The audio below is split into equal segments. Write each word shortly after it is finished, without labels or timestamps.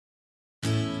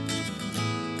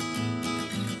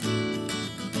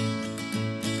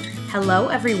Hello,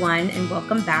 everyone, and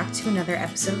welcome back to another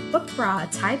episode of Book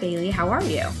Broads. Hi, Bailey. How are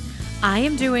you? I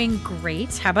am doing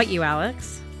great. How about you,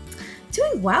 Alex?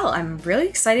 Doing well. I'm really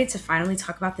excited to finally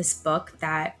talk about this book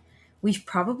that we've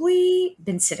probably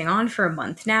been sitting on for a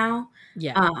month now,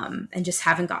 Yeah. and just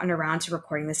haven't gotten around to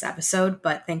recording this episode.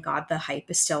 But thank God the hype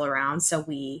is still around, so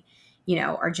we,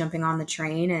 are jumping on the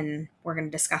train and we're going to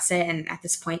discuss it. And at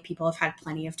this point, people have had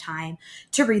plenty of time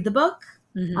to read the book.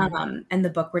 Mm-hmm. And the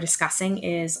book we're discussing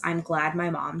is I'm Glad My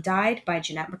Mom Died by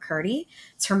Jennette McCurdy.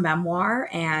 It's her memoir,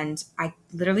 and I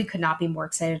literally could not be more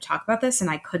excited to talk about this, and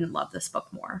I couldn't love this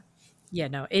book more. Yeah,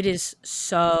 no, it is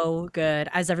so good.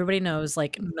 As everybody knows,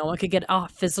 like no one could get a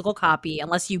physical copy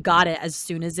unless you got it as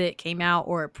soon as it came out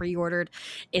or pre-ordered.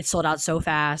 It sold out so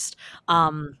fast.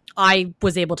 I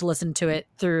was able to listen to it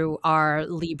through our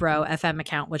Libro FM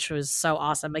account, which was so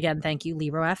awesome. Again, thank you,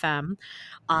 Libro FM.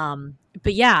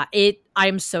 But yeah,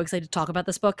 I'm so excited to talk about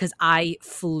this book because I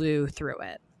flew through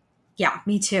it. Yeah,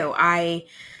 me too. I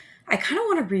kind of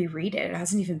want to reread it. It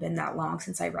hasn't even been that long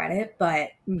since I read it,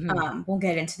 but we'll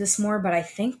get into this more. But I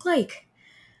think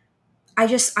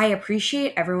I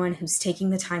appreciate everyone who's taking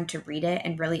the time to read it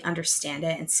and really understand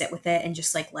it and sit with it and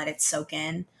just like let it soak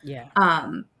in. Yeah.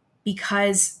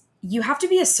 Because you have to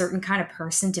be a certain kind of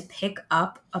person to pick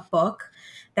up a book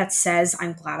that says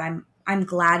I'm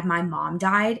glad my mom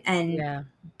died and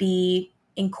be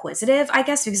inquisitive, I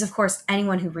guess, because of course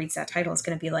anyone who reads that title is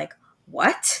going to be like,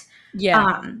 what?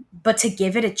 Yeah. But to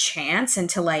give it a chance and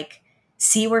to like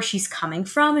see where she's coming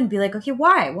from and be like, okay,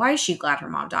 why is she glad her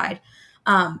mom died?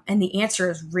 And the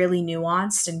answer is really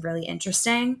nuanced and really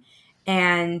interesting.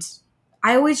 And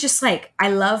I always just I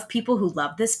love people who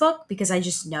love this book because I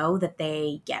just know that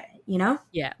they get it, you know?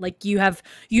 Yeah, like you have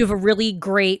a really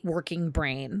great working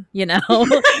brain, Yeah.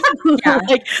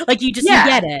 like you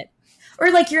get it. Or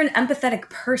like you're an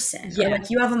empathetic person. Yeah. Or like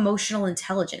you have emotional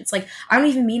intelligence. Like I don't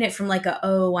even mean it from like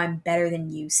I'm better than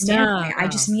you standpoint. No. I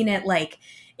just mean it like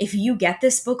if you get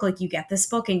this book, like you get this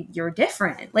book and you're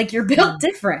different. Like you're built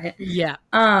different. Yeah.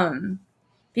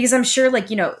 Because I'm sure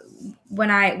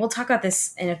we'll talk about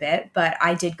this in a bit, but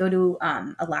I did go to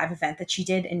a live event that she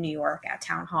did in New York at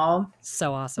Town Hall.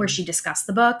 So awesome. Where she discussed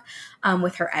the book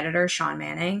with her editor, Sean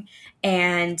Manning.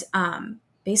 And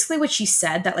basically what she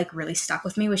said that like really stuck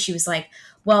with me was she was like,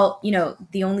 well,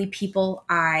 the only people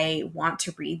I want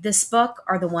to read this book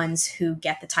are the ones who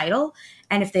get the title.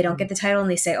 And if they don't get the title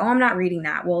and they say, oh, I'm not reading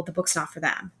that, well, the book's not for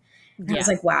them. And I was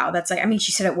like, wow, that's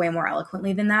she said it way more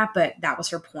eloquently than that, but that was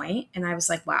her point. And I was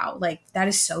like, wow, like that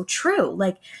is so true.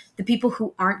 Like the people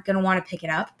who aren't going to want to pick it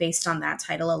up based on that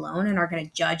title alone and are going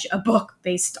to judge a book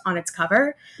based on its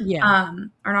cover are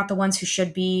not the ones who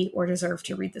should be or deserve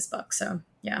to read this book. So,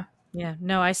 yeah. Yeah,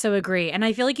 no, I so agree. And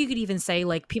I feel like you could even say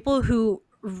like people who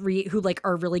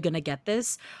are really going to get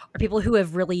this are people who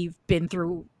have really been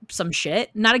through some shit.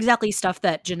 Not exactly stuff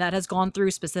that Jennette has gone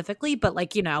through specifically, but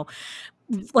like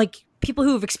people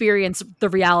who have experienced the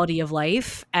reality of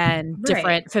life and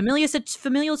different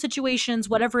familial situations,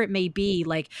 whatever it may be.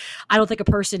 Like, I don't think a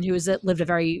person who has lived a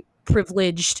very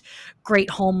privileged,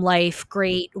 great home life,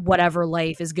 great whatever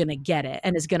life is going to get it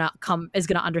and is going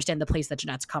to understand the place that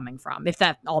Jennette's coming from, if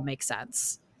that all makes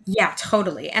sense. Yeah,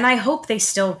 totally. And I hope they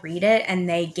still read it and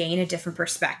they gain a different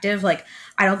perspective. Like,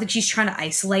 I don't think she's trying to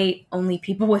isolate only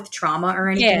people with trauma or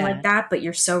anything like that, but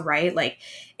you're so right. Like,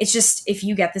 it's just, if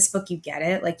you get this book, you get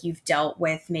it. Like, you've dealt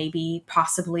with maybe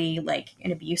possibly like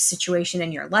an abuse situation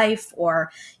in your life,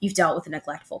 or you've dealt with a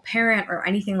neglectful parent or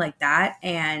anything like that.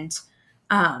 And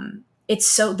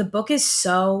the book is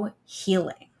so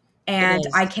healing. And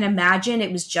I can imagine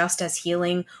it was just as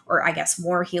healing, or I guess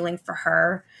more healing for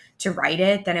her to write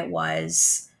it than it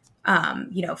was,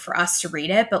 for us to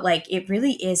read it. But like, it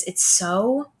really is, it's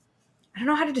so, I don't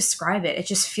know how to describe it. It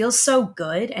just feels so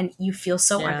good. And you feel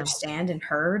so understand and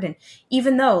heard. And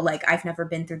even though like, I've never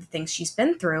been through the things she's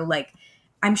been through, like,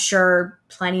 I'm sure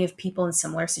plenty of people in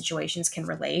similar situations can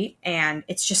relate. And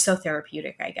it's just so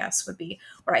therapeutic, I guess, would be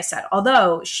what I said.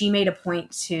 Although she made a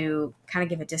point to kind of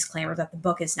give a disclaimer that the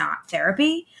book is not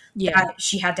therapy. That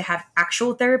she had to have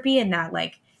actual therapy, and that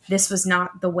like, this was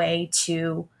not the way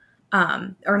to,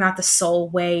 or not the sole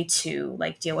way to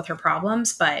like deal with her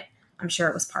problems, but I'm sure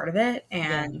it was part of it.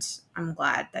 And I'm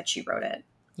glad that she wrote it.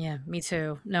 Yeah, me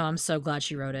too. No, I'm so glad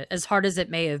she wrote it. As hard as it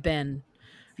may have been,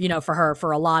 for her,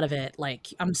 for a lot of it, like,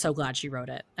 I'm so glad she wrote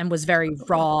it and was very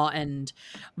raw and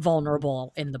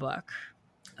vulnerable in the book.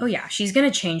 Oh yeah. She's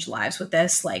going to change lives with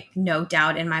this. Like, no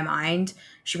doubt in my mind.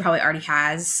 She probably already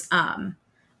has.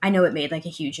 I know it made like a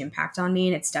huge impact on me,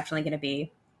 and it's definitely going to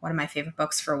be one of my favorite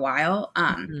books for a while.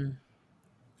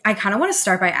 I kind of want to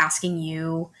start by asking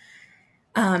you,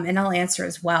 and I'll answer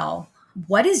as well.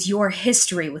 what is your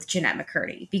history with Jeanette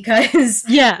McCurdy? Because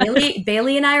Yeah.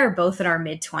 Bailey and I are both in our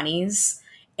mid-20s.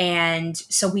 And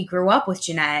so we grew up with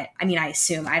Jeanette. I mean, I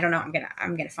assume, I don't know,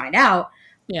 I'm gonna find out.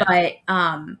 Yeah. But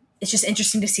it's just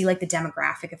interesting to see like the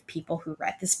demographic of people who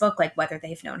read this book, like whether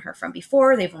they've known her from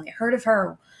before, they've only heard of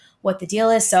her, what the deal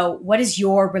is. So what is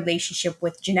your relationship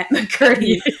with Jeanette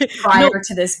McCurdy prior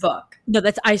to this book? No,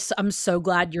 I'm so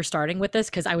glad you're starting with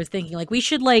this, because I was thinking like we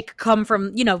should like come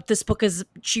from, this book is,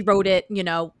 she wrote it,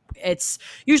 it's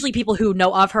usually people who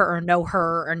know of her or know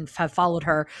her and have followed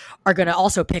her are going to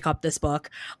also pick up this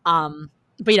book.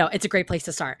 But it's a great place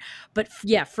to start. But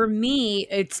yeah, for me,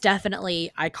 it's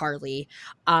definitely iCarly.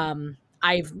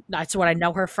 That's what I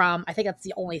know her from. I think that's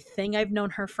the only thing I've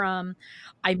known her from.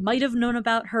 I might have known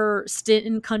about her stint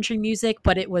in country music,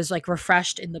 but it was like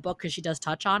refreshed in the book because she does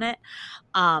touch on it.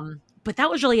 But that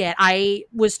was really it. I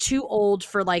was too old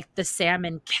for like the Sam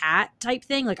and Cat type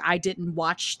thing. Like I didn't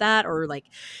watch that, or like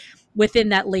within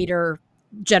that later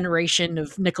generation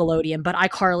of Nickelodeon, but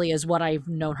iCarly is what I've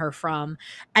known her from.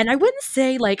 And I wouldn't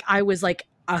say like I was like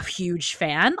a huge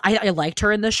fan. I liked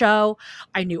her in the show.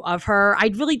 I knew of her.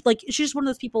 I really like, she's just one of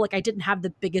those people like I didn't have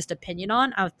the biggest opinion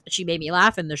on. She made me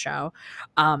laugh in the show.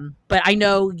 But I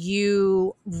know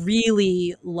you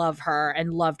really love her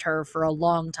and loved her for a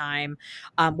long time,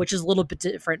 which is a little bit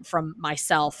different from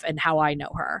myself and how I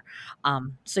know her.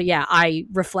 So yeah, I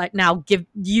reflect now.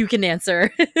 You can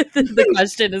answer the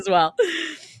question as well.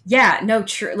 Yeah, no,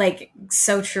 true. Like,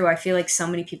 so true. I feel like so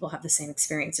many people have the same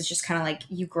experience. It's just kind of like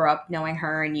you grew up knowing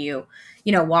her and you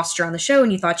watched her on the show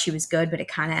and you thought she was good, but it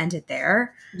kind of ended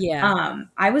there. Yeah.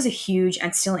 I was a huge,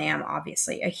 and still am,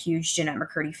 obviously, a huge Jeanette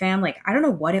McCurdy fan. Like, I don't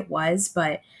know what it was,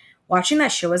 but watching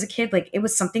that show as a kid, like, it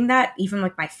was something that even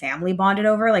like my family bonded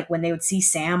over. Like, when they would see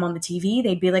Sam on the TV,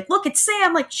 they'd be like, look, it's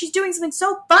Sam. Like, she's doing something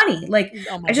so funny. Like,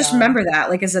 I just remember that,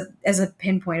 like, as a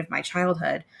pinpoint of my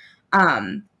childhood.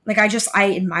 Like I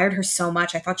admired her so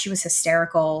much. I thought she was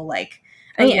hysterical. Like,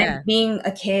 I mean, and being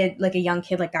a kid, like a young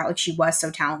kid like that, like she was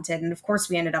so talented. And of course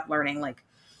we ended up learning like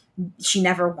she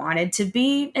never wanted to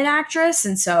be an actress.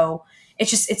 And so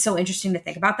it's so interesting to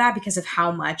think about that because of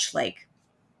how much like,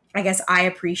 I guess I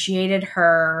appreciated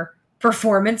her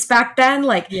performance back then.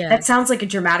 Like that sounds like a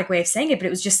dramatic way of saying it, but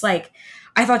it was just like,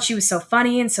 I thought she was so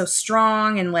funny and so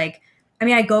strong. And like, I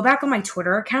mean, I go back on my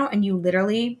Twitter account and you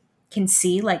literally can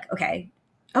see like, okay,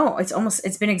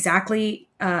 it's been exactly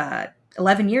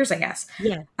 11 years, I guess.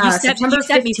 Yeah. You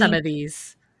sent me some of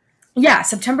these. Yeah.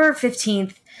 September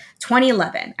 15th,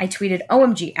 2011. I tweeted,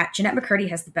 OMG, at Jeanette McCurdy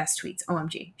has the best tweets.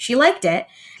 OMG. She liked it.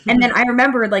 And then I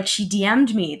remember like she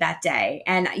DM'd me that day.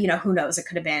 And, who knows? It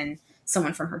could have been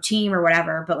someone from her team or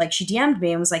whatever. But like she DM'd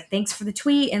me and was like, thanks for the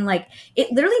tweet. And like it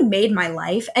literally made my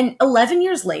life. And 11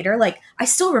 years later, like I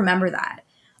still remember that.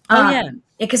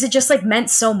 Because it just like meant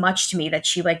so much to me that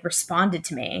she like responded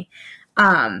to me.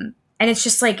 And it's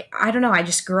just like, I don't know. I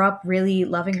just grew up really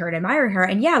loving her and admiring her.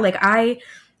 And yeah, like I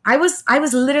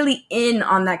was literally in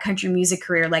on that country music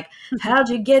career. Like, how'd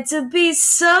you get to be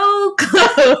so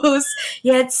close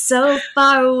yet so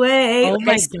far away? Oh like,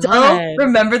 my I still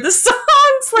remember the songs.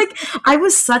 Like, I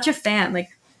was such a fan. Like,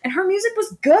 and her music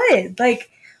was good.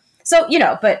 Like, so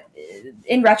but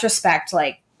in retrospect,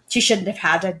 like, she shouldn't have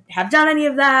had to have done any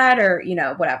of that, or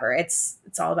whatever. It's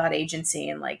all about agency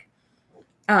and like,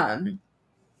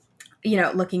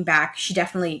 looking back, she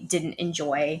definitely didn't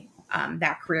enjoy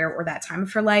that career or that time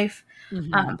of her life.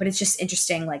 Mm-hmm. But it's just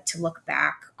interesting, like to look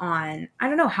back on, I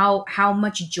don't know how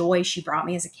much joy she brought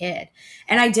me as a kid.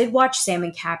 And I did watch Sam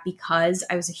and Cat because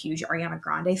I was a huge Ariana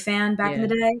Grande fan back in the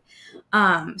day.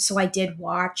 So I did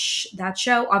watch that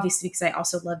show, obviously, because I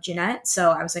also love Jeanette.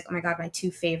 So I was like, oh my God, my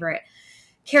two favorite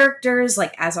characters,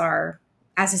 like as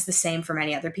is the same for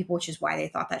many other people, which is why they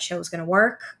thought that show was going to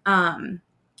work. And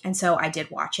so I did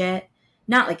watch it,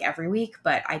 not like every week,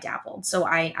 but I dabbled. So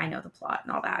I know the plot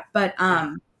and all that. But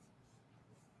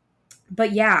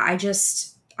yeah,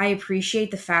 I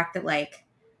appreciate the fact that like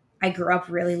I grew up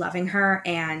really loving her,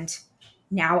 and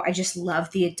now I just love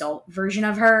the adult version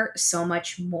of her so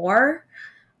much more.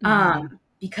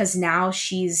 Because now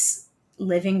she's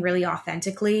living really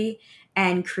authentically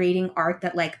and creating art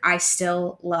that like I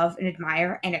still love and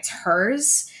admire, and it's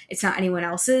hers. It's not anyone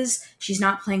else's. She's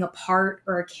not playing a part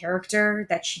or a character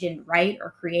that she didn't write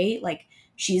or create. Like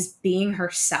she's being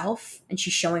herself and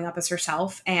she's showing up as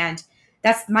herself. And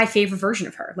that's my favorite version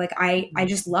of her. Like I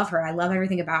just love her. I love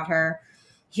everything about her.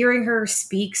 Hearing her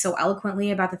speak so eloquently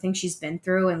about the things she's been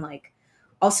through, and like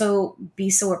also be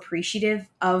so appreciative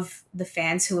of the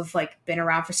fans who have like been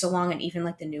around for so long, and even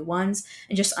like the new ones,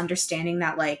 and just understanding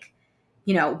that like,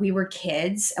 we were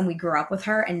kids and we grew up with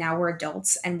her, and now we're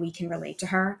adults and we can relate to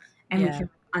her, and we can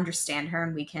understand her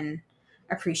and we can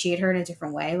appreciate her in a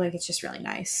different way. Like, it's just really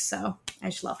nice. So I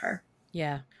just love her.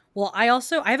 Yeah. Well, I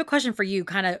have a question for you,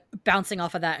 kind of bouncing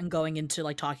off of that and going into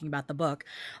like talking about the book.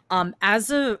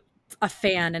 As a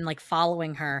fan and like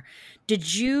following her,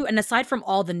 did you, and aside from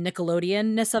all the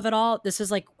Nickelodeon-ness of it all, this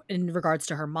is like in regards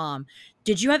to her mom,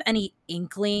 did you have any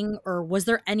inkling, or was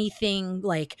there anything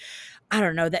like, I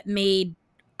don't know, that made,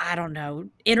 I don't know,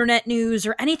 internet news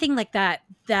or anything like that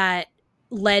that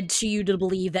led to you to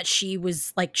believe that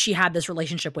she had this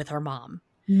relationship with her mom?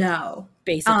 No.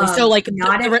 Basically. So like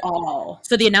not at all.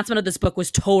 So the announcement of this book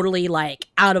was totally like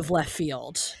out of left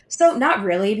field. So not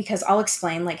really, because I'll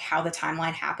explain like how the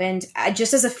timeline happened.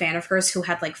 Just as a fan of hers who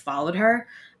had like followed her,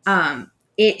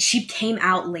 she came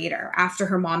out later after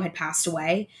her mom had passed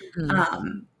away.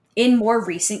 Mm-hmm. In more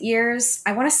recent years,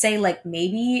 I want to say like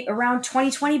maybe around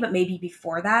 2020, but maybe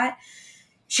before that,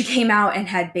 she came out and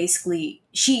had basically,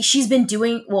 she's been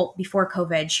doing, well, before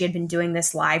COVID, she had been doing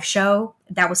this live show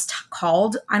that was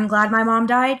called I'm Glad My Mom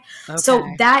Died. Okay. So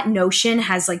that notion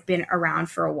has like been around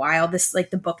for a while. This,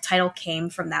 like, the book title came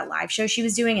from that live show she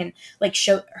was doing, and like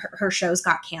her shows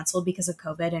got canceled because of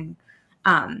COVID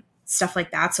and stuff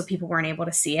like that. So people weren't able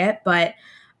to see it. But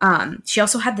she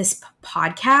also had this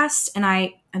podcast, and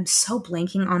I am so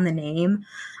blanking on the name.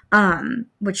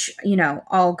 Which, you know,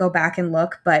 I'll go back and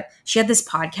look, but she had this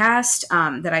podcast,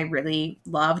 that I really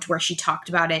loved, where she talked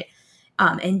about it,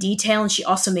 in detail. And she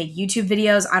also made YouTube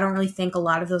videos. I don't really think a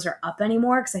lot of those are up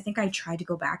anymore, because I think I tried to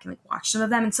go back and like watch some of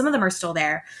them, and some of them are still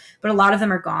there, but a lot of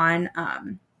them are gone.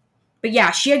 But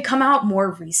yeah, she had come out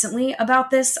more recently about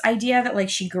this idea that like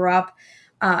she grew up,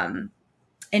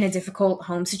 in a difficult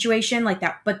home situation like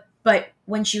that. But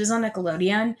when she was on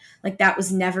Nickelodeon, like, that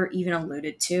was never even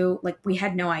alluded to. Like, we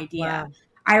had no idea. Wow.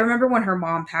 I remember when her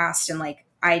mom passed, and like,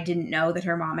 I didn't know that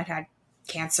her mom had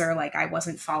cancer. Like, I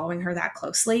wasn't following her that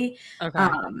closely. Okay.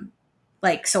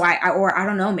 Like, so I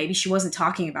don't know, maybe she wasn't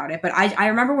talking about it, but I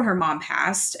remember when her mom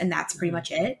passed, and that's pretty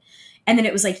much it. And then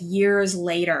it was like years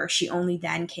later, she only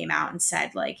then came out and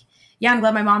said like, yeah, I'm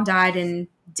glad my mom died, and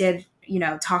did, you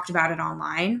know, talked about it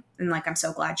online. And like, I'm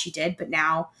so glad she did. But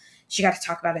now she got to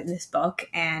talk about it in this book,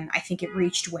 and I think it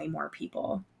reached way more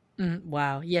people.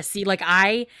 Wow. Yeah, see, like,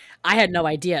 I had no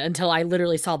idea until I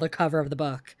literally saw the cover of the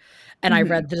book and I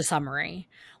read the summary.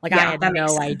 Like, yeah, I had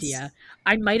no idea.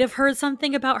 I might have heard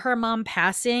something about her mom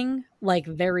passing, like,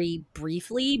 very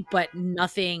briefly, but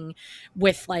nothing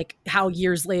with, like, how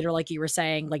years later, like you were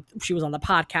saying, like, she was on the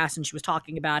podcast and she was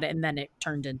talking about it, and then it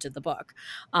turned into the book.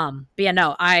 But yeah,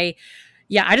 no, I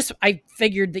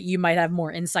figured that you might have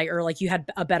more insight, or like you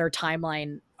had a better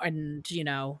timeline and, you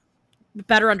know,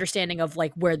 better understanding of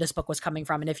like where this book was coming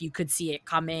from and if you could see it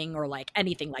coming or like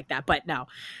anything like that. But no,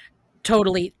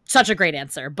 totally, such a great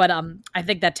answer. But I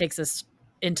think that takes us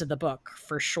into the book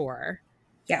for sure.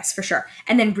 Yes, for sure.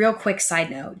 And then real quick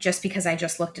side note, just because I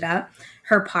just looked it up,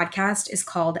 her podcast is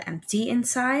called Empty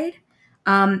Inside.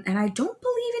 And I don't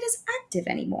believe it is active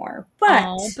anymore,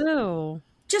 but boo.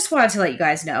 Just wanted to let you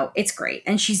guys know it's great.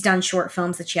 And she's done short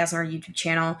films that she has on her YouTube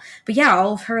channel. But yeah,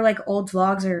 all of her like old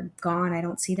vlogs are gone. I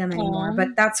don't see them anymore.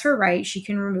 But that's her right. She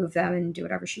can remove them and do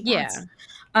whatever she wants.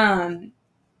 Yeah.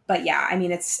 But yeah, I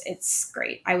mean, it's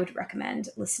great. I would recommend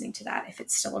listening to that if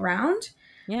it's still around.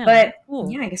 Yeah. But cool.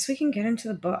 Yeah, I guess we can get into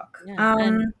the book.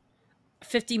 Yeah.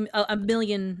 A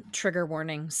million trigger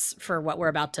warnings for what we're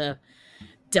about to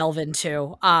delve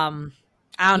into. I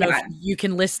don't know if you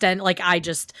can list any, like, I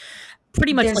just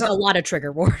pretty much like a lot of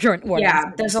trigger warnings.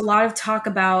 Yeah, there's a lot of talk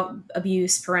about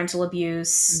abuse, parental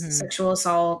abuse, sexual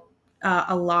assault,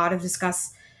 a lot of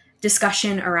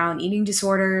discussion around eating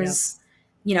disorders. Yep.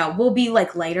 You know, we'll be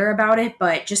like lighter about it,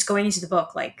 but just going into the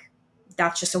book, like,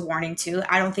 that's just a warning too.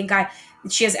 I don't think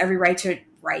she has every right to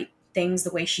write things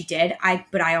the way she did.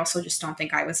 But I also just don't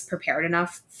think I was prepared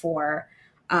enough for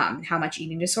how much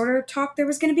eating disorder talk there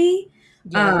was going to be.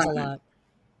 Yeah, there was a lot.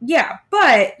 Yeah,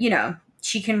 but you know,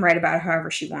 she can write about it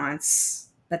however she wants,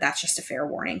 but that's just a fair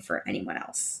warning for anyone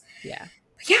else. Yeah.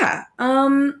 But yeah.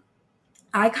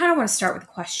 I kind of want to start with a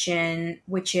question,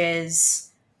 which is,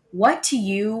 what to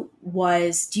you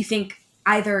do you think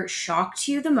either shocked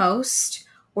you the most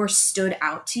or stood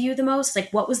out to you the most?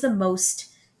 Like, what was the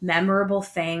most memorable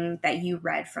thing that you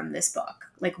read from this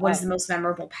book? Like, what is the most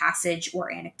memorable passage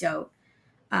or anecdote,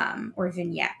 or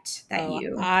vignette that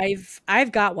you...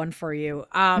 I've got one for you.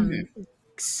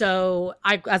 So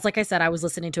like I said, I was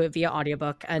listening to it via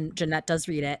audiobook, and Jeanette does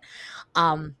read it.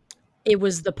 It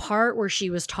was the part where she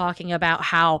was talking about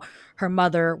how her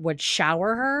mother would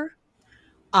shower her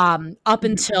up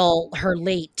until her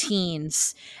late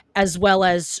teens, as well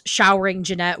as showering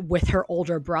Jeanette with her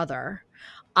older brother.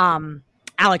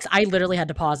 Alex, I literally had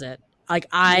to pause it. Like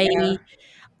Yeah.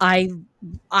 I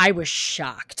I was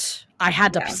shocked. I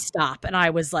had to Yeah. stop and I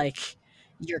was like,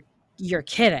 you're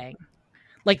kidding.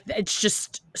 Like it's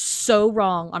just so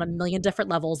wrong on a million different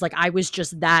levels. Like I was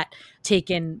just that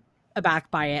taken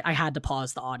aback by it. I had to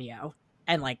pause the audio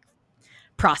and like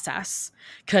process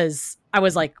because I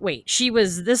was like, wait, she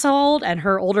was this old and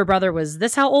her older brother was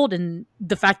this how old, and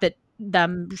the fact that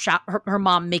her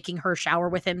mom making her shower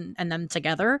with him and them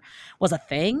together was a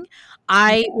thing.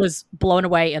 I was blown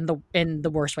away in the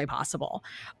worst way possible.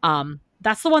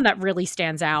 That's the one that really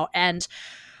stands out. And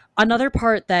another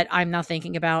part that I'm now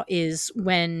thinking about is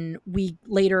when we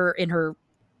later in her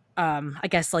I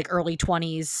guess like early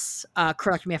 20s,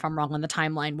 correct me if I'm wrong on the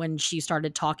timeline, when she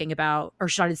started talking about or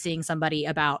started seeing somebody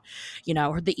about,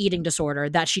 the eating disorder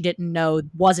that she didn't know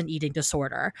was an eating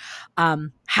disorder.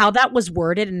 How that was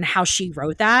worded and how she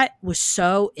wrote that was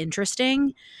so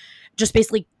interesting. Just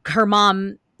basically her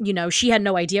mom, she had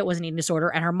no idea it was an eating disorder,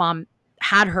 and her mom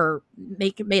had her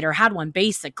made her had one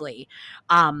basically.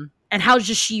 And how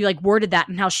just she like worded that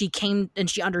and how she came and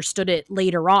she understood it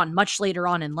later on, much later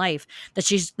on in life, that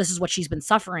this is what she's been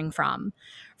suffering from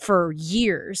for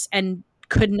years and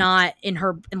could not in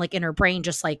her brain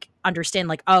just like understand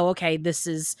like, oh, okay, this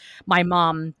is my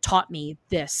mom taught me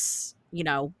this,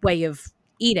 way of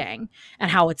eating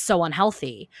and how it's so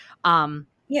unhealthy.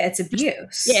 Yeah, it's Yeah,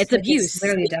 abuse. it's Like it's abuse.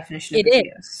 literally a definition of It is,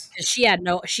 abuse. 'cause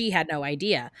she had no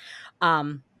idea.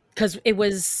 Because it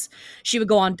was she would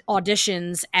go on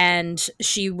auditions and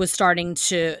she was starting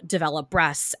to develop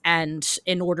breasts, and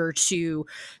in order to,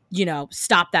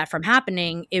 stop that from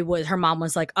happening, it was her mom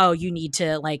was like, "Oh, you need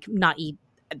to like not eat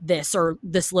this or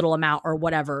this little amount or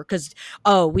whatever because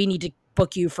we need to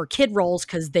book you for kid roles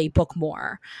because they book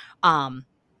more."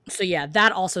 So yeah,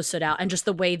 that also stood out, and just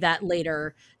the way that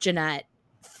later Jeanette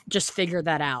just figured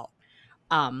that out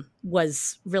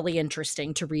was really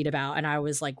interesting to read about. And I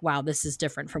was like, wow, this is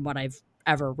different from what I've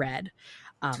ever read.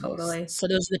 Totally. So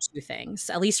those are the two things,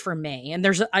 at least for me. And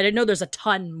I know there's a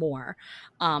ton more.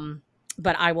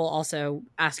 But I will also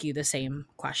ask you the same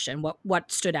question.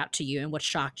 What stood out to you and what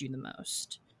shocked you the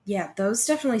most? Yeah, those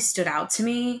definitely stood out to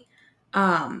me.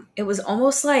 It was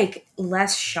almost like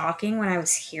less shocking when I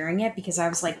was hearing it because I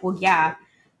was like, well, yeah,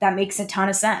 that makes a ton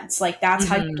of sense. Like that's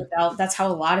how you Mm-hmm. develop that's how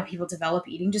a lot of people develop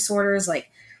eating disorders.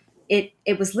 Like it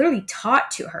was literally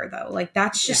taught to her though. Like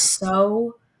that's Yeah. just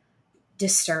so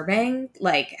disturbing,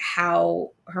 like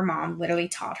how her mom literally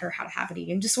taught her how to have an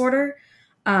eating disorder.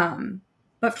 Um,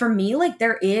 but for me, like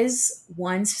there is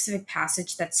one specific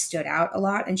passage that stood out a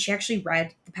lot, and she actually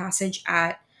read the passage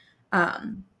at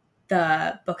um,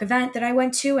 the book event that I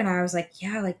went to, and I was like,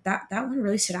 yeah, like that one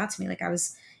really stood out to me. Like I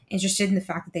was interested in the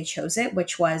fact that they chose it,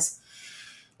 which was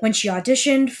when she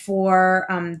auditioned for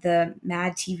the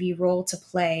Mad TV role to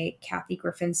play Kathy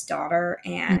Griffin's daughter.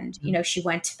 And, Mm-hmm. she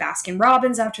went to Baskin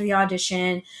Robbins after the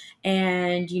audition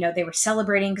and, they were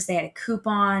celebrating because they had a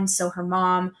coupon. So her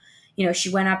mom, she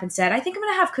went up and said, I think I'm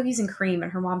going to have cookies and cream.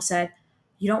 And her mom said,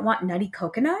 you don't want nutty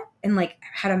coconut? And like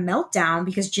had a meltdown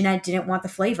because Jeanette didn't want the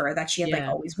flavor that she had like Yeah.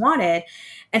 always wanted.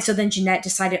 And so then Jeanette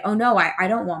decided, oh no, I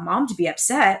don't want mom to be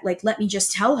upset. Like, let me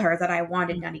just tell her that I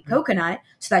wanted nutty Mm-hmm. coconut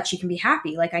so that she can be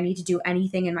happy. Like, I need to do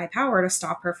anything in my power to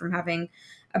stop her from having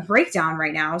a breakdown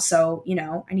right now. So,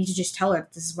 I need to just tell her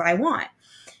this is what I want.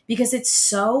 Because it's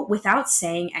so, without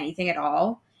saying anything at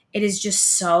all, it is just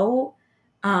so,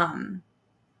 um,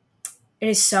 it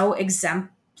is so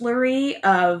exemplary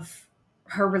of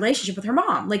her relationship with her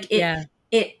mom. Like, Yeah.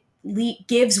 it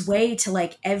gives way to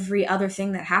like every other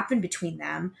thing that happened between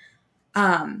them.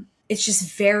 It's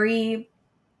just very,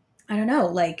 I don't know,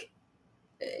 like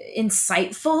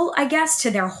insightful, I guess, to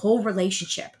their whole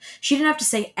relationship. She didn't have to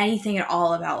say anything at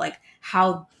all about like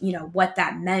how, what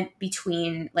that meant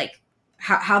between like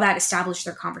how that established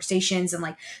their conversations and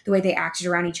like the way they acted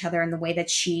around each other and the way that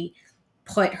she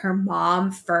put her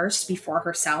mom first before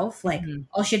herself. Like Mm-hmm.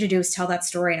 all she had to do was tell that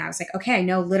story. And I was like, okay, I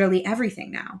know literally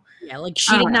everything now. Yeah, like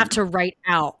she didn't have to write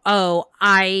out, oh,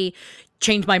 I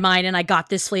changed my mind and I got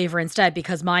this flavor instead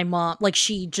because my mom, like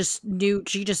she just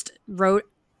wrote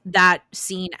that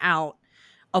scene out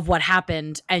of what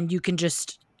happened, and you can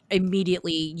just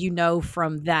immediately,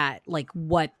 from that, like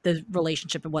what the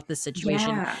relationship and what the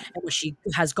situation Yeah. and what she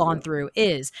has gone through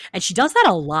is. And she does that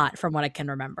a lot from what I can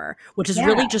remember, which is Yeah.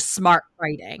 really just smart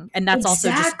writing. And that's also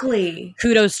just Exactly.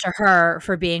 kudos to her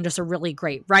for being just a really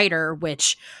great writer,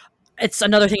 which it's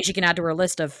another thing she can add to her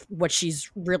list of what she's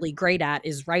really great at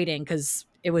is writing, because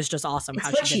it was just awesome It's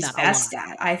how what she did she's that a lot. best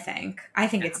at, I think. I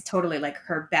think Yeah. it's totally like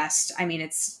her best. I mean,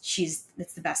 it's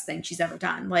the best thing she's ever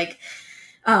done. Like,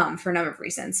 for a number of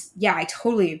reasons. Yeah, I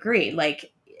totally agree.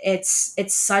 Like, it's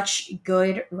such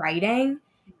good writing,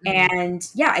 Mhm. And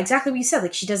yeah, exactly what you said.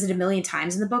 Like she does it a million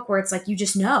times in the book where it's like you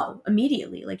just know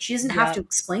immediately. Like she doesn't have Yeah. to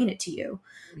explain it to you.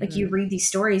 Like you Mhm. read these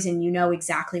stories and you know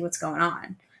exactly what's going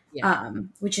on. Yeah.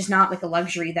 Which is not like a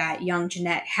luxury that young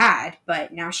Jeanette had,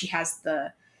 but now she has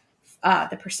the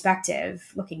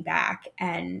perspective looking back,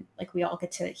 and like we all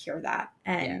get to hear that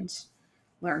Yeah. and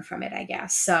learn from it, I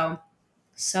guess. So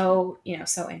so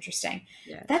interesting.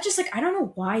 Yeah. That just like I don't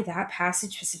know why that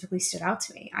passage specifically stood out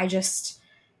to me.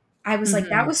 I was like,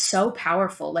 that Mhm. was so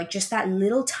powerful. Like just that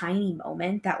little tiny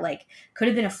moment that like could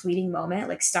have been a fleeting moment,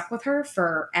 like stuck with her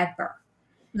forever.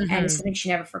 And it's Mhm. something she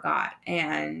never forgot.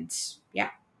 And yeah,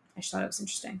 I just thought it was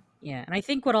interesting. Yeah, and I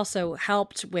think what also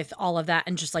helped with all of that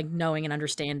and just, like, knowing and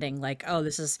understanding, like, oh,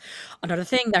 this is another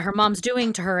thing that her mom's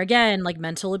doing to her again, like,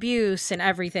 mental abuse and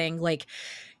everything, like,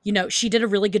 she did a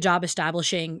really good job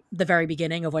establishing the very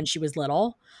beginning of when she was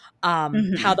little, how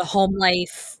Hmm. the home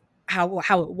life how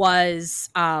it was,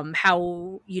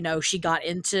 how, she got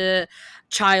into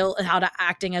how to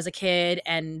acting as a kid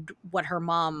and what her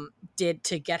mom did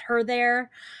to get her there.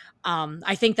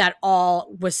 I think that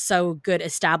all was so good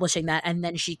establishing that, and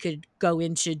then she could go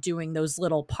into doing those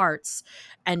little parts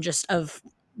and just of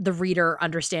the reader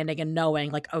understanding and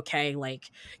knowing, like, okay,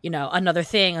 like, another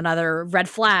thing, another red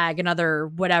flag, another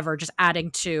whatever, just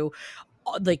adding to,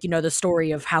 like, the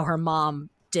story of how her mom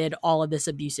did all of this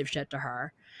abusive shit to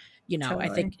her. I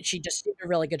think Totally. she just did a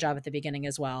really good job at the beginning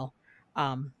as well.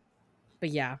 Um, but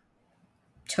yeah.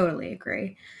 Totally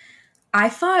agree. I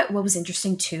thought what was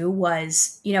interesting too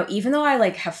was, even though I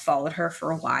like have followed her for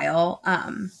a while,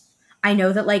 I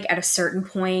know that like at a certain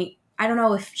point, I don't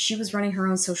know if she was running her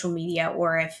own social media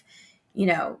or you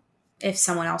know, if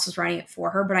someone else was running it for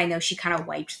her, but I know she kind of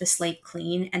wiped the slate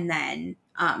clean and then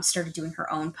started doing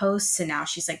her own posts. And now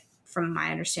she's like, from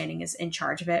my understanding, is in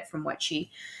charge of it from what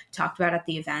she talked about at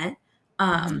the event.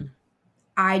 Um, Mhm.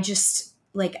 I just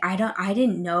like I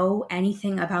didn't know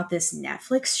anything about this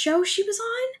Netflix show she was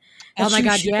on that Oh my she was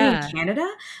god, shooting in yeah.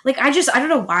 Canada. Like I don't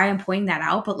know why I'm pointing that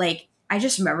out, but like I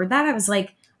just remembered that. I was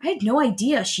like, I had no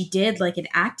idea she did like an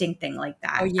acting thing like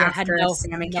Oh that yeah, had after no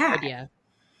Sam and no Cat. idea.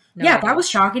 No Yeah, that idea. was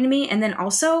shocking to me. And then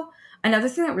also another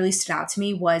thing that really stood out to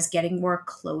me was getting more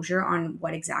closure on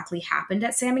what exactly happened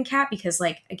at Sam and Cat because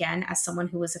like again, as someone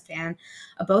who was a fan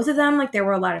of both of them, like there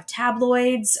were a lot of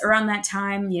tabloids around that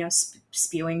time,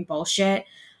 spewing bullshit.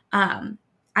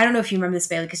 I don't know if you remember this,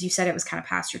 Bailey, because you said it was kind of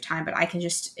past your time, but I can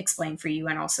just explain for you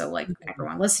and also like Mhm.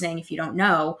 everyone listening if you don't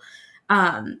know.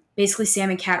 Basically, Sam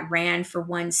and Cat ran for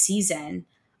one season,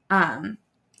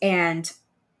 and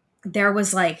there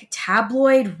was like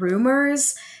tabloid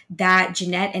rumors that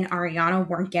Jeanette and Ariana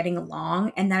weren't getting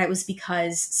along, and that it was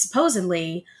because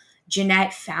supposedly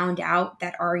Jeanette found out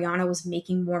that Ariana was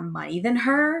making more money than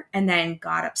her and then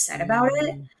got upset about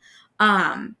it.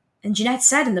 Mm. And Jeanette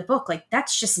said in the book, like,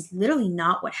 that's just literally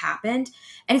not what happened.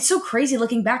 And it's so crazy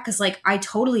looking back because, like, I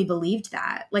totally believed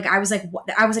that. Like, I was like, what?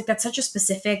 I was like, that's such a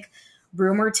specific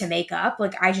rumor to make up.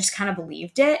 Like, I just kind of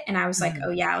believed it. And I was like, oh,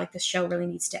 Mhm. yeah, like, the show really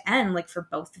needs to end, like, for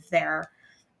both of their,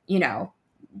 you know,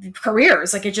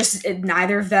 careers. Like,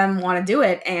 neither of them want to do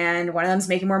it. And one of them's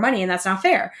making more money, and that's not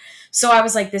fair. So I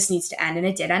was like, this needs to end. And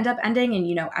it did end up ending.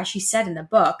 And, as she said in the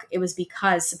book, it was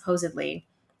because supposedly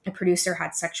a producer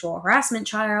had sexual harassment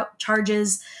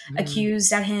charges Mhm.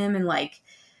 accused at him and like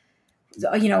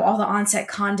all the onset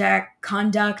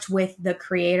conduct with the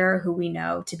creator who we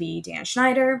know to be Dan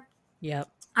Schneider. Yep.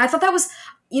 I thought that was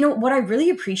what I really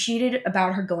appreciated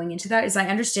about her going into that is I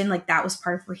understand like that was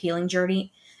part of her healing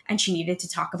journey and she needed to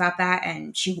talk about that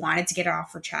and she wanted to get it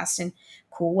off her chest and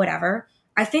cool whatever.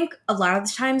 I think a lot of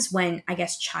the times when I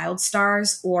guess child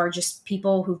stars or just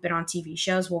people who've been on TV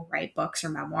shows will write books or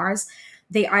memoirs,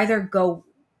 they either go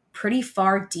pretty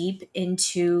far deep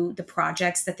into the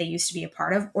projects that they used to be a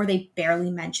part of or they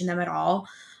barely mention them at all.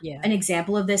 Yeah. An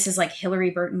example of this is like Hillary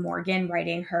Burton Morgan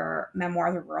writing her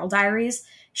memoir, The Rural Diaries.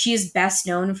 She is best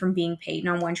known from being Peyton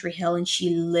on One Tree Hill, and she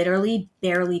literally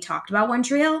barely talked about One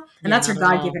Tree Hill, and Yeah, that's her not at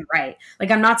God all. given right.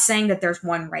 Like, I'm not saying that there's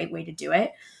one right way to do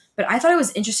it, but I thought it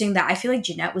was interesting that I feel like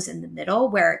Jeanette was in the middle,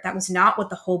 where that was not what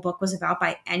the whole book was about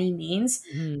by any means,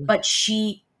 Mhm. but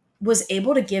she was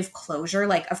able to give closure,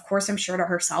 like, of course, I'm sure to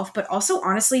herself, but also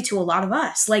honestly to a lot of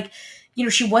us. Like,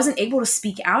 she wasn't able to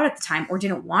speak out at the time or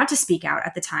didn't want to speak out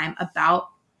at the time about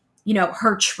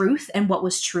her truth and what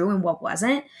was true and what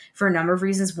wasn't for a number of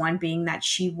reasons. One being that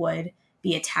she would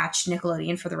be attached to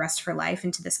Nickelodeon for the rest of her life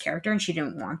into this character, and she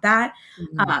didn't want that.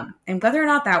 Mhm. And whether or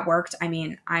not that worked, I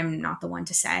mean, I'm not the one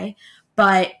to say,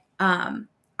 but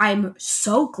I'm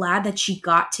so glad that she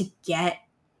got to get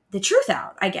the truth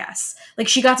out, I guess. Like,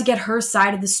 she got to get her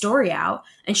side of the story out,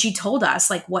 and she told us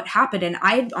like what happened. And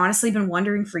I had honestly been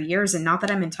wondering for years, and not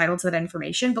that I'm entitled to that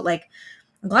information, but like,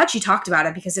 I'm glad she talked about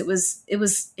it, because it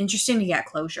was interesting to get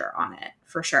closure on it,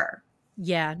 for sure.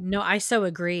 Yeah, no, I so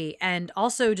agree. And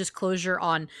also just closure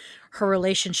on her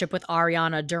relationship with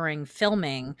Ariana during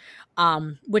filming,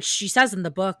 which she says in the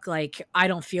book, like, I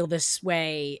don't feel this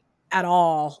way at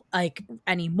all, like,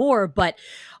 anymore. But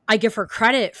I give her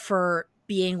credit for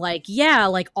being like, yeah,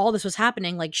 like all this was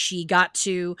happening. Like, she got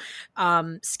to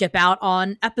skip out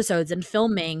on episodes and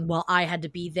filming while I had to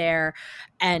be there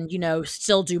and,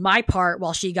 still do my part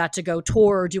while she got to go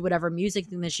tour or do whatever music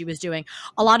thing that she was doing.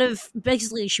 A lot of,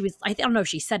 basically, she was, I don't know if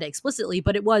she said it explicitly,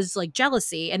 but it was like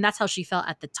jealousy, and that's how she felt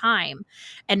at the time.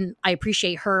 And I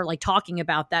appreciate her like talking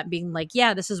about that, being like,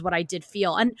 yeah, this is what I did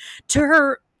feel. And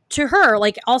to her,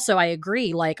 like, also I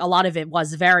agree, like a lot of it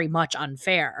was very much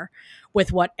unfair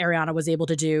with what Ariana was able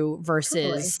to do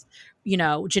versus Totally.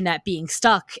 Jeanette being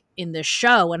stuck in this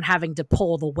show and having to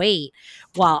pull the weight,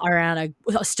 while Ariana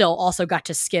still also got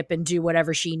to skip and do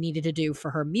whatever she needed to do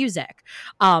for her music.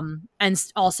 And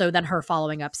also then her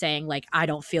following up saying, like, I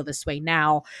don't feel this way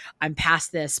now, I'm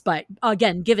past this. But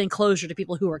again, giving closure to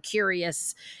people who are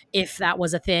curious if that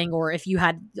was a thing, or if you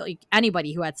had, like,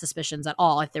 anybody who had suspicions at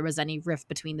all, if there was any rift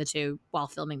between the two while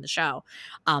filming the show.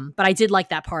 But I did like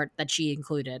that part that she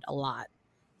included a lot.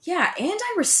 Yeah, and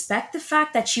I respect the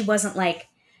fact that she wasn't like,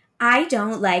 I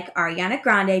don't like Ariana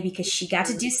Grande because she got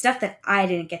to do stuff that I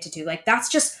didn't get to do. Like, that's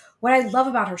just what I love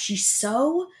about her. She's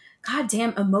so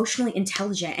goddamn emotionally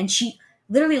intelligent. And she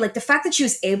literally, like, the fact that she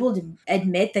was able to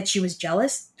admit that she was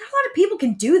jealous, not a lot of people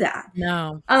can do that.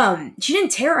 No. She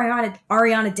didn't tear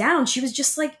Ariana down. She was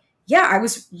just like, yeah, I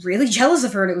was really jealous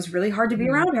of her, and it was really hard to be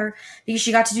around her because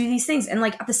she got to do these things. And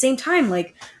like, at the same time,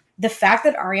 like, the fact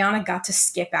that Ariana got to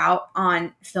skip out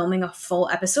on filming a full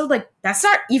episode, like, that's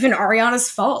not even Ariana's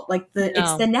fault. Like,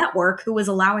 it's the network who was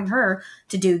allowing her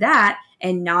to do that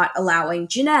and not allowing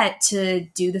Jeanette to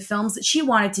do the films that she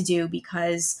wanted to do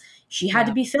because she had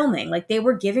to be filming. Like, they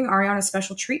were giving Ariana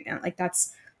special treatment. Like,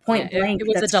 that's point blank. It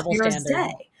was That's a double clear as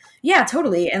standard. day. Yeah,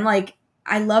 totally. And like,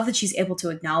 I love that she's able to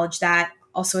acknowledge that,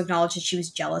 also acknowledge that she was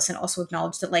jealous, and also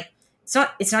acknowledge that, like,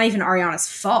 it's not even Ariana's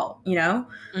fault, you know?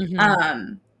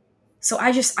 Mm-hmm. So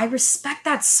I respect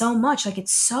that so much. Like,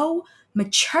 it's so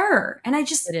mature. And I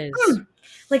just, It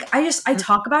is. I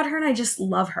talk about her and I just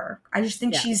love her. I just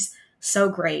think she's so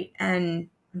great. And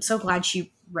I'm so glad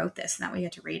she wrote this and that we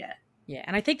get to read it. Yeah.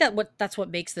 And I think that's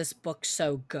what makes this book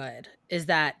so good, is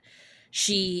that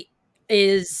she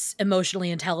is emotionally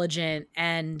intelligent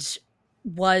and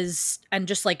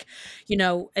just like,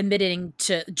 admitting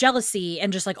to jealousy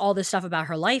and just like all this stuff about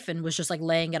her life, and was just like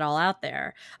laying it all out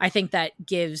there. I think that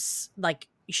gives, like,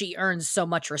 she earns so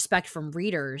much respect from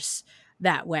readers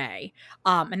that way.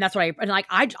 And that's why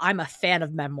I'm a fan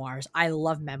of memoirs. I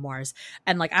love memoirs.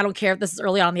 And like, I don't care if this is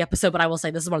early on in the episode, but I will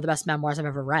say this is one of the best memoirs I've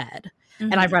ever read.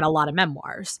 Mm-hmm. And I've read a lot of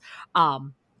memoirs.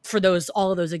 For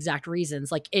all of those exact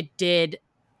reasons. Like, it did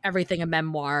everything a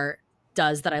memoir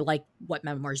does that I like what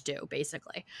memoirs do,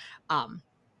 basically.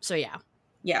 So yeah.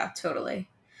 Yeah, totally.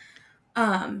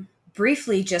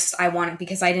 Briefly, just, I wanted,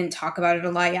 because I didn't talk about it a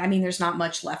lot. I mean, there's not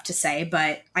much left to say,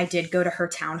 but I did go to her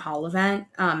town hall event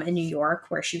in New York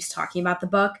where she was talking about the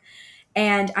book.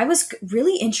 And I was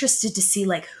really interested to see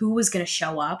like who was going to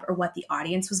show up or what the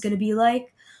audience was going to be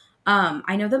like.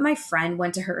 I know that my friend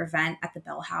went to her event at the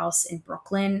Bell House in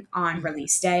Brooklyn on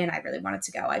release day, and I really wanted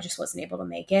to go. I just wasn't able to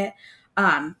make it.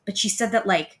 But she said that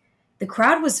like the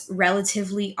crowd was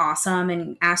relatively awesome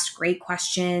and asked great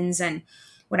questions and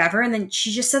whatever. And then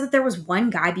she just said that there was one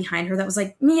guy behind her that was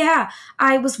like, yeah,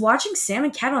 I was watching Sam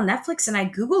and Cat on Netflix and I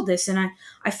Googled this and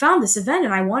I found this event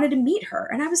and I wanted to meet her.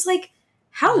 And I was like,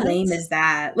 how lame is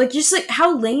that? Like, just like,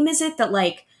 how lame is it that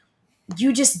like,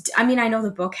 you just, I mean, I know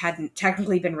the book hadn't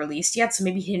technically been released yet, so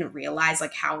maybe he didn't realize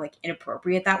like how like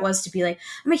inappropriate that was to be like,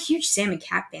 I'm a huge Sam and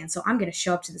Cat fan, so I'm going to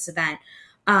show up to this event.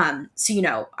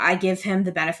 So, I give him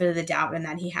the benefit of the doubt in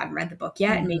that he hadn't read the book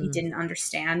yet and maybe didn't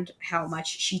understand how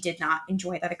much she did not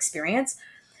enjoy that experience.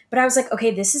 But I was like,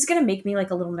 okay, this is going to make me like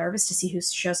a little nervous to see who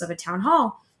shows up at town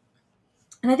hall.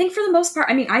 And I think for the most part,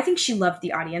 I mean, I think she loved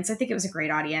the audience. I think it was a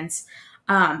great audience.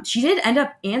 She did end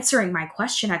up answering my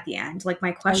question at the end. Like,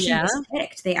 my question was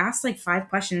picked. They asked like 5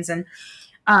 questions, and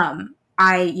I,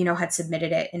 had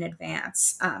submitted it in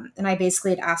advance. And I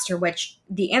basically had asked her, which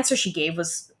the answer she gave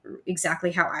was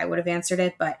exactly how I would have answered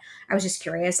it, but I was just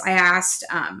curious. I asked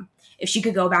if she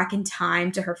could go back in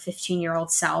time to her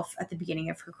 15-year-old self at the beginning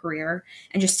of her career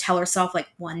and just tell herself like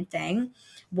one thing,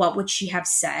 what would she have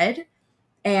said?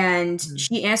 And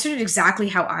she answered it exactly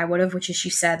how I would have, which is she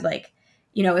said like,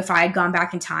 you know, if I had gone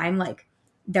back in time, like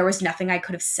there was nothing I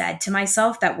could have said to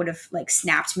myself that would have like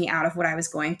snapped me out of what I was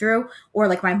going through, or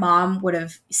like my mom would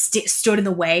have stood in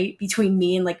the way between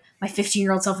me and like my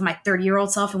 15-year-old self and my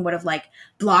 30-year-old self, and would have like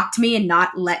blocked me and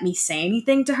not let me say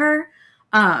anything to her,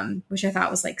 which I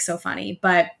thought was like so funny.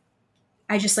 But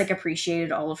I just like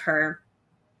appreciated all of her,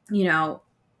 you know,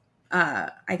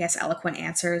 I guess eloquent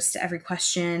answers to every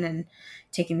question and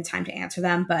taking the time to answer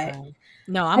them. But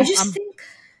no, I just think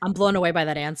I'm blown away by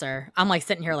that answer. I'm like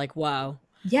sitting here like, whoa.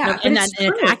 Yeah, no, but and it's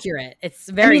it's accurate. It's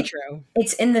very true.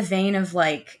 It's in the vein of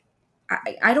like,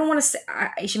 I don't want to say,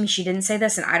 I mean, she didn't say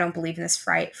this, and I don't believe in this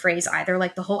phrase either.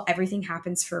 Like the whole everything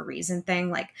happens for a reason thing.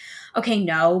 Like, okay,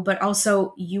 no, but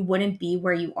also you wouldn't be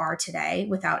where you are today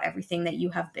without everything that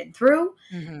you have been through.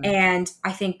 Mm-hmm. And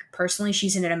I think personally,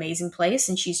 she's in an amazing place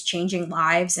and she's changing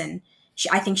lives. And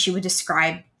I think she would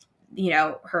describe, you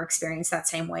know, her experience that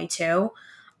same way too.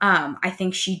 I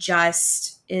think she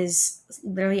just is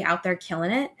literally out there killing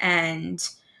it and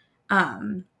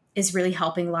is really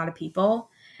helping a lot of people.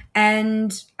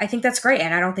 And I think that's great.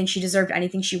 And I don't think she deserved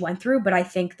anything she went through, but I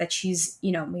think that she's,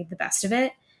 you know, made the best of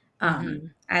it,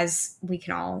 as we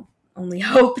can all only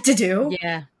hope to do.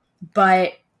 Yeah.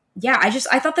 But yeah,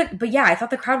 I thought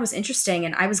the crowd was interesting,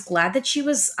 and I was glad that she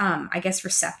was, I guess,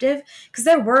 receptive, because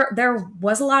there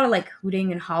was a lot of like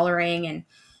hooting and hollering, and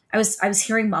I was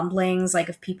hearing mumblings like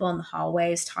of people in the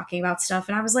hallways talking about stuff.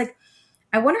 And I was like,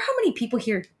 I wonder how many people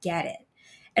here get it.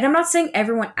 And I'm not saying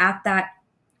everyone at that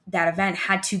event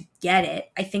had to get it.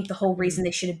 I think the whole reason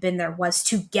they should have been there was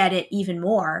to get it even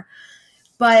more.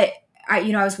 But I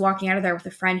was walking out of there with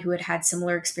a friend who had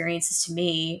similar experiences to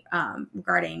me,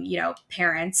 regarding, you know,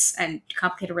 parents and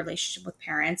complicated relationship with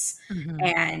parents,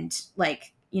 and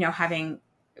like, you know, having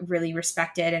really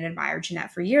respected and admired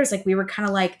Jennette for years. Like we were kind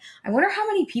of like, I wonder how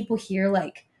many people here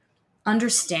like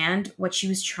understand what she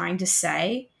was trying to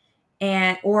say,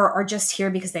 and or are just here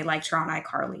because they liked her on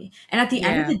iCarly. And at the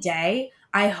end of the day,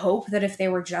 I hope that if they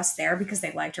were just there because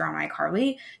they liked her on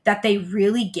iCarly, that they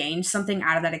really gained something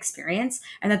out of that experience,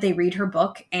 and that they read her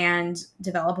book and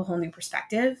develop a whole new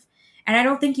perspective. And I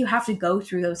don't think you have to go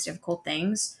through those difficult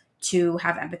things to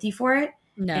have empathy for it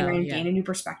and gain a new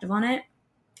perspective on it.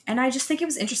 And I just think it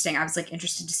was interesting. I was like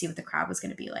interested to see what the crowd was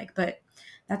going to be like. But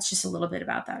that's just a little bit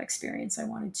about that experience I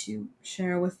wanted to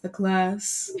share with the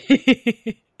class.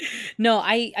 No,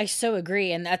 I so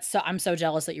agree. And I'm so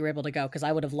jealous that you were able to go, because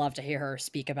I would have loved to hear her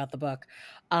speak about the book.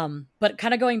 But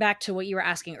kind of going back to what you were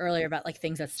asking earlier about like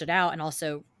things that stood out, and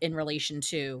also in relation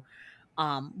to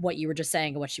what you were just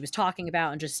saying and what she was talking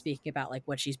about, and just speaking about like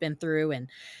what she's been through and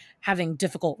having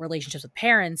difficult relationships with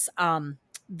parents.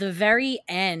 The very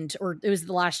end, or it was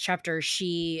the last chapter,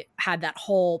 she had that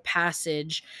whole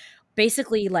passage.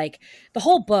 Basically, like the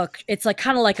whole book, it's like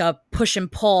kind of like a push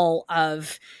and pull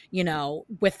of, you know,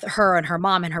 with her and her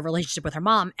mom and her relationship with her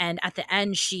mom. And at the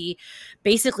end, she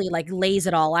basically like lays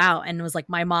it all out and was like,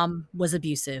 my mom was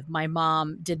abusive. My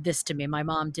mom did this to me. My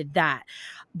mom did that.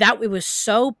 It was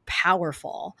so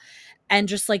powerful. And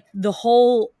just like the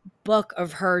whole book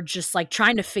of her just like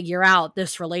trying to figure out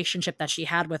this relationship that she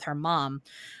had with her mom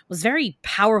was very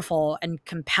powerful and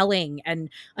compelling. And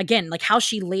again, like how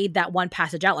she laid that one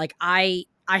passage out, like I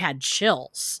had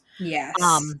chills. Yes.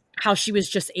 How she was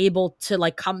just able to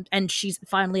like come, and she's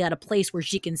finally at a place where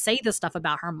she can say the stuff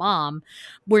about her mom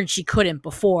where she couldn't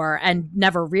before and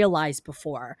never realized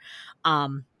before.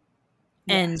 And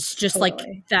just totally.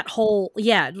 Like that whole,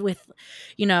 with,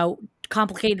 you know,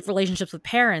 complicated relationships with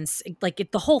parents,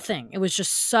 like the whole thing, it was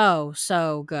just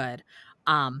so good.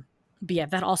 But yeah,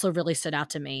 that also really stood out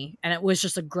to me, and it was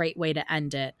just a great way to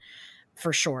end it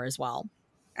for sure as well.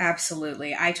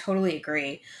 Absolutely. I totally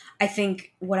agree. I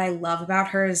think what I love about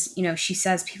her is, you know, she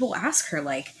says, people ask her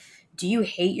like, do you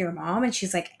hate your mom? And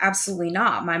she's like, absolutely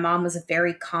not. My mom was a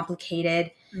very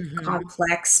complicated,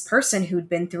 complex person who'd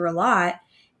been through a lot.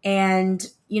 And,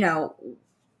 you know,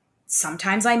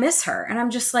 sometimes I miss her. And I'm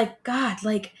just like, God,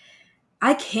 like,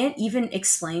 I can't even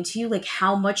explain to you like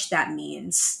how much that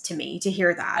means to me to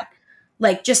hear that.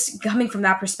 Like, just coming from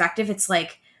that perspective, it's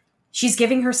like she's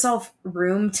giving herself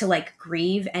room to like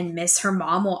grieve and miss her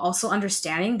mom, while also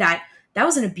understanding that that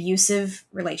was an abusive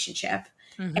relationship,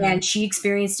 and she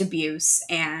experienced abuse,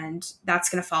 and that's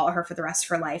going to follow her for the rest of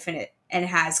her life. And it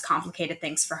has complicated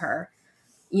things for her,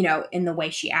 you know, in the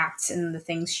way she acts and the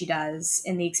things she does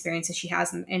and the experiences she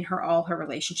has in all her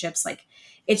relationships. Like,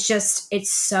 it's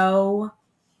so,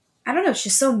 I don't know, it's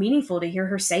just so meaningful to hear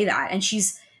her say that. And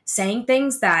she's saying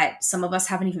things that some of us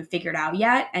haven't even figured out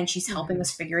yet. And she's helping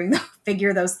us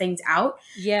figure those things out.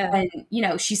 Yeah. And, you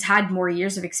know, she's had more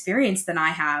years of experience than I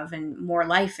have, and more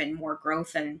life and more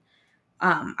growth. And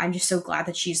I'm just so glad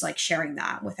that she's like sharing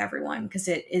that with everyone because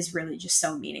it is really just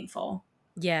so meaningful.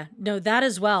 Yeah, no, that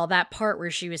as well. That part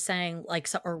where she was saying like,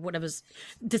 or what it was,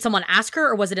 did someone ask her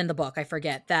or was it in the book? I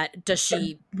forget that.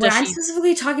 What I'm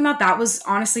specifically talking about, that was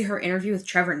honestly her interview with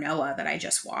Trevor Noah that I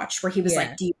just watched, where he was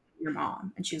like, "Do you hate your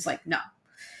mom?" And she was like, "No."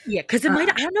 Yeah, because it might,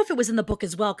 I don't know if it was in the book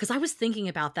as well, because I was thinking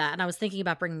about that and I was thinking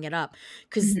about bringing it up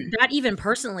because that even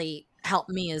personally helped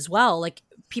me as well. Like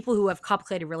people who have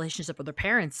complicated relationship with their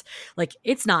parents, like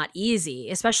it's not easy,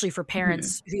 especially for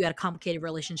parents who had a complicated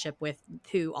relationship with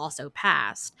who also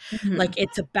passed. Like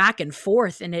it's a back and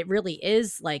forth, and it really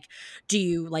is like, do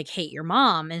you like hate your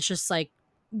mom? And it's just like,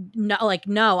 no,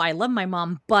 I love my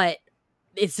mom, but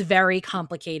it's very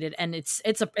complicated and it's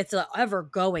a ever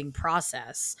going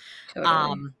process.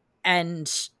 Totally.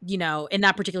 And you know, in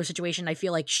that particular situation, I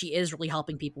feel like she is really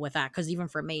helping people with that, because even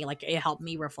for me, like it helped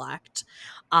me reflect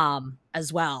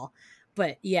as well.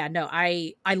 But yeah, no,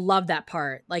 I love that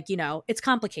part. Like, you know, it's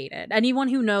complicated. Anyone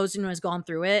who knows, you know, has gone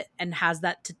through it and has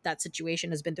that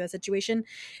situation, has been through that situation,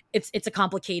 it's a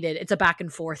complicated, it's a back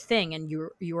and forth thing, and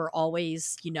you are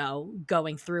always, you know,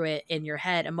 going through it in your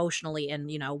head emotionally,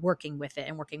 and you know, working with it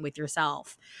and working with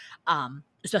yourself.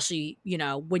 Especially, you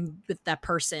know, when with that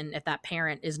person, if that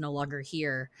parent is no longer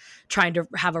here, trying to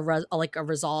have a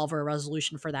resolve or a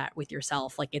resolution for that with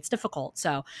yourself, like it's difficult.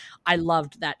 So I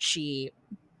loved that she,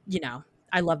 you know,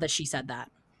 I love that she said that.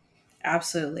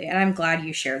 Absolutely. And I'm glad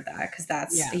you shared that because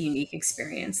that's Yeah. a unique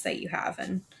experience that you have.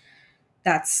 And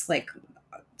that's like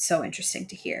so interesting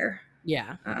to hear.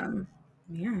 Yeah.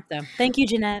 Yeah. So thank you,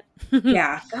 Jeanette.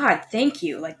 Yeah. God, thank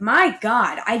you. Like, my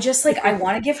God. I just like, I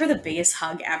want to give her the biggest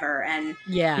hug ever. And,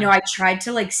 Yeah. you know, I tried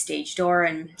to like stage door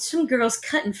and some girls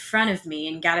cut in front of me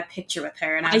and got a picture with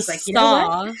her. And I was like, you know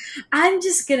what? I'm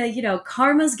just gonna, you know,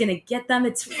 karma's gonna get them.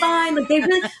 It's fine. Like, they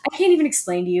really, I can't even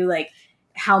explain to you like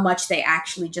how much they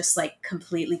actually just like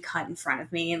completely cut in front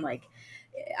of me. And like,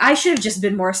 I should have just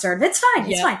been more assertive. It's fine.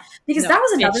 It's fine. Because that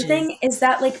was another thing, is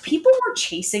that like people were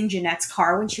chasing Jeanette's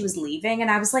car when she was leaving. And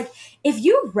I was like, if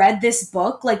you read this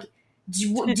book, like, do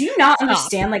you not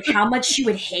understand like how much she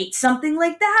would hate something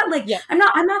like that? Like,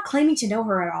 I'm not claiming to know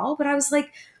her at all, but I was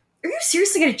like, are you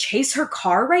seriously going to chase her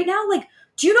car right now? Like,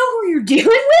 do you know who you're dealing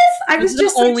with? I was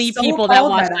just only like, so people that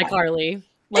watch iCarly.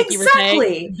 Like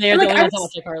exactly. They're the ones that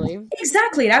watch iCarly.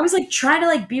 Exactly. And I was like trying to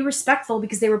like be respectful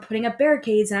because they were putting up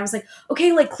barricades, and I was like,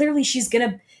 okay, like clearly she's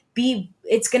gonna be,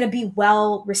 it's gonna be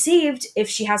well received if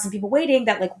she has some people waiting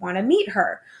that like want to meet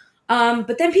her.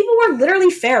 But then people were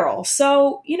literally feral.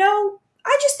 So, you know,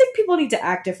 I just think people need to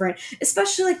act different,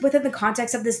 especially like within the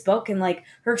context of this book and like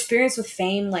her experience with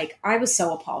Fame. Like, I was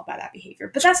so appalled by that behavior.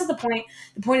 But that's not the point.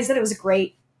 The point is that it was a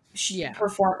great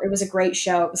it was a great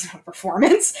show. It was a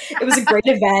performance. It was a great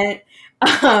event.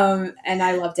 And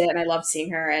I loved it, and I loved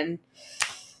seeing her, and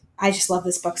I just love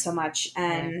this book so much,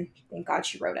 and thank God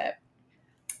she wrote it.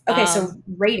 Okay, so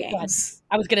ratings.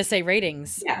 I was gonna say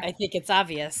ratings. Yeah. I think it's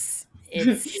obvious.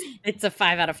 It's a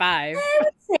 5 out of 5. I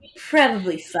would say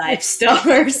probably 5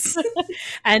 stars.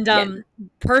 And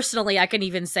personally, I can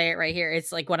even say it right here.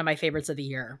 It's like one of my favorites of the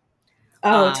year.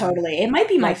 Oh, totally. It might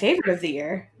be my favorite of the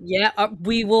year. Yeah,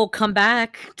 we will come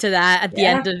back to that at the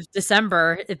end of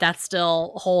December if that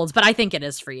still holds. But I think it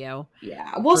is for you.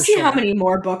 Yeah, we'll see how many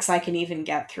more books I can even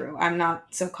get through. I'm not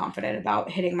so confident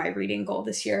about hitting my reading goal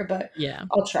this year, but yeah,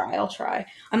 I'll try.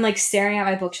 I'm like staring at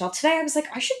my bookshelf. Today I was like,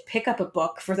 I should pick up a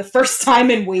book for the first time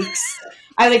in weeks.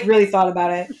 I like really thought about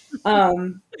it.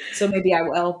 So maybe I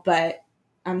will, but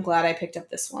I'm glad I picked up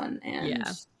this one, and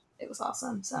it was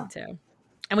awesome. So me too.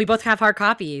 And we both have hard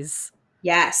copies.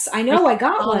 Yes, I know. I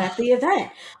got one at the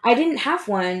event. I didn't have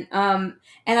one. And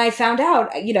I found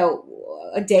out, you know,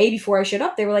 a day before I showed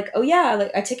up, they were like, oh yeah,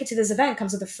 like a ticket to this event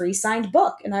comes with a free signed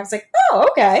book. And I was like, oh,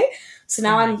 okay. So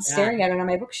now I'm staring at it on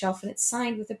my bookshelf, and it's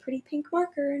signed with a pretty pink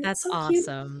marker. And that's so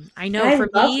awesome. Cute. I know. And for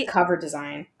I love me, the cover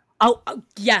design. Oh,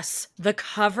 yes. The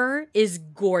cover is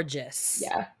gorgeous.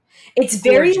 Yeah. It's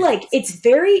very like, it's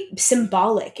very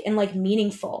symbolic and like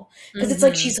meaningful, because it's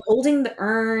like she's holding the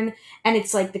urn, and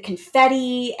it's like the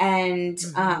confetti and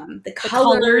the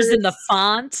colors and the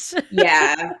font.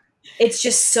 Yeah. It's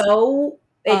just so,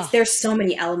 there's so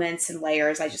many elements and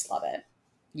layers. I just love it.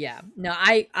 Yeah. No,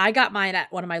 I got mine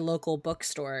at one of my local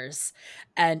bookstores,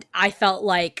 and I felt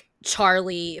like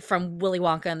Charlie from Willy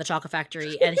Wonka and the Chocolate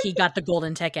Factory, and he got the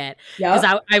golden ticket. Because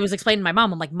I was explaining to my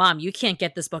mom, I'm like, Mom, you can't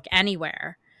get this book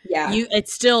anywhere.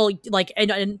 it's still like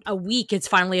in a week it's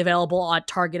finally available on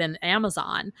Target and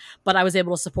Amazon, but I was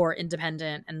able to support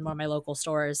independent and one of my local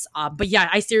stores. But yeah,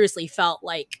 I seriously felt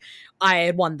like I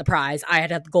had won the prize. I had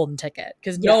the golden ticket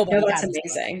because nobody. That's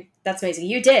amazing. That's amazing.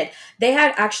 You did. They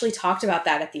had actually talked about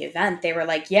that at the event. They were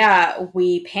like, yeah,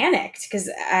 we panicked because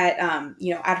at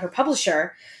her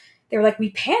publisher, they were like, we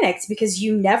panicked because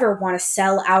you never want to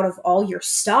sell out of all your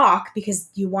stock because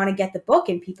you want to get the book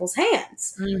in people's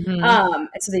hands. Mm-hmm. And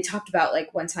so they talked about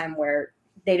like one time where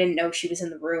they didn't know she was in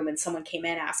the room and someone came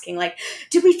in asking like,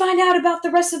 did we find out about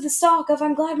the rest of the stock of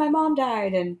I'm Glad My Mom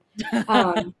Died? And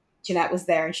Jeanette was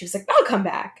there and she was like, I'll come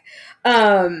back.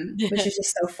 Which is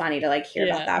just so funny to like hear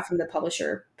about that from the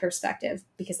publisher perspective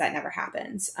because that never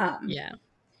happens. But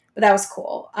that was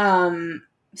cool.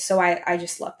 So I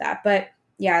just love that. But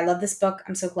yeah, I love this book.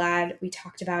 I'm so glad we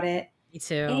talked about it. Me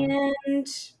too. And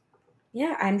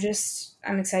yeah, I'm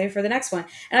excited for the next one.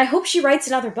 And I hope she writes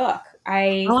another book.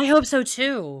 I hope so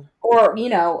too. Or,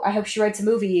 I hope she writes a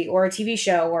movie or a TV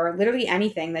show or literally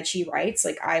anything that she writes.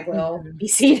 Like, I will be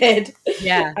seated.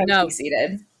 Yeah, I'll be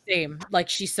seated. Same. Like,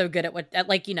 she's so good at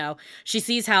like, she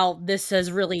sees how this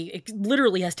has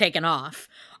literally has taken off.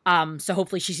 So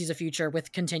hopefully she sees a future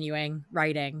with continuing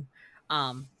writing.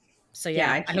 So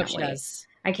yeah, I hope she does.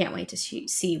 I can't wait to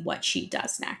see what she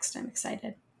does next. I'm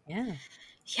excited. Yeah.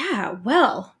 Yeah.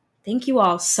 Well, thank you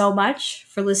all so much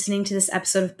for listening to this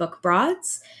episode of Book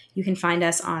Broads. You can find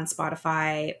us on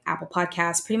Spotify, Apple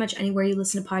Podcasts, pretty much anywhere you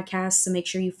listen to podcasts. So make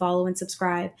sure you follow and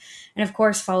subscribe. And of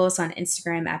course, follow us on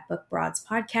Instagram at Book Broads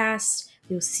Podcast.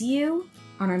 We will see you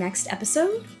on our next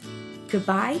episode.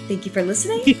 Goodbye. Thank you for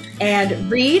listening. And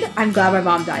read I'm Glad My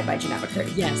Mom Died by Jennette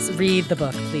McCurdy. Yes, read the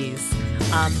book, please.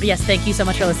 But yes, thank you so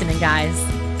much for listening, guys.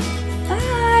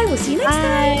 Bye. We'll see you next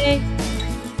time.